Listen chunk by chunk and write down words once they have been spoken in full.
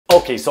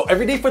Okay, so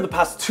every day for the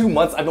past 2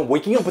 months, I've been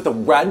waking up with a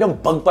random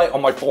bug bite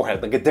on my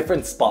forehead, like a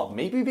different spot.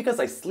 Maybe because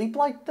I sleep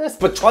like this?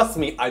 But trust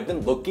me, I've been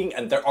looking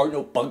and there are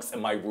no bugs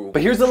in my room.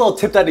 But here's a little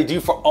tip that I do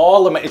for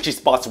all of my itchy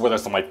spots, whether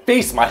it's on my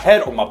face, my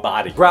head, or my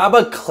body. Grab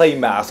a clay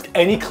mask.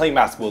 Any clay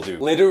mask will do.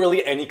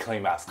 Literally any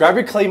clay mask. Grab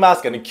your clay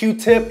mask and a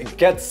Q-tip,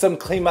 get some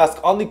clay mask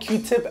on the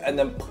Q-tip, and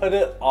then put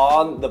it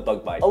on the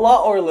bug bite. A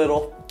lot or a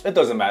little. It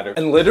doesn't matter.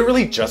 And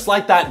literally just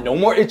like that, no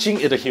more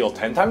itching, it'll heal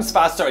 10 times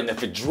faster, and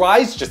if it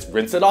dries, just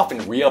rinse it off and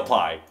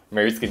reapply.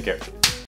 Merry skincare.